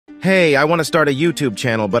Hey, I want to start a YouTube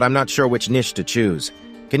channel, but I'm not sure which niche to choose.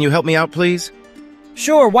 Can you help me out, please?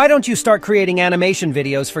 Sure, why don't you start creating animation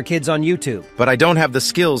videos for kids on YouTube? But I don't have the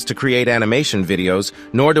skills to create animation videos,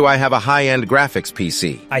 nor do I have a high-end graphics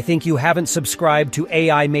PC. I think you haven't subscribed to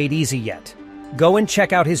AI Made Easy yet. Go and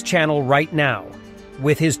check out his channel right now.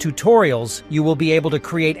 With his tutorials, you will be able to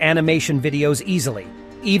create animation videos easily,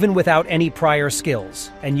 even without any prior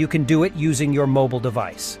skills, and you can do it using your mobile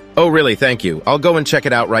device. Oh, really? Thank you. I'll go and check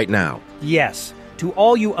it out right now. Yes, to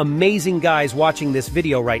all you amazing guys watching this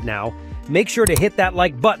video right now, make sure to hit that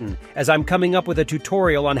like button, as I'm coming up with a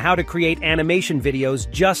tutorial on how to create animation videos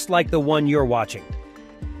just like the one you're watching.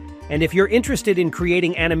 And if you're interested in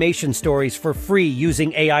creating animation stories for free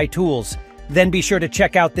using AI tools, then be sure to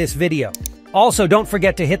check out this video. Also, don't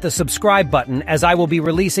forget to hit the subscribe button, as I will be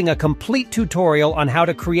releasing a complete tutorial on how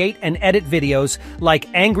to create and edit videos like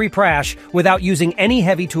Angry Prash without using any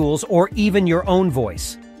heavy tools or even your own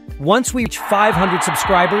voice. Once we reach 500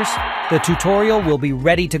 subscribers, the tutorial will be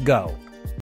ready to go.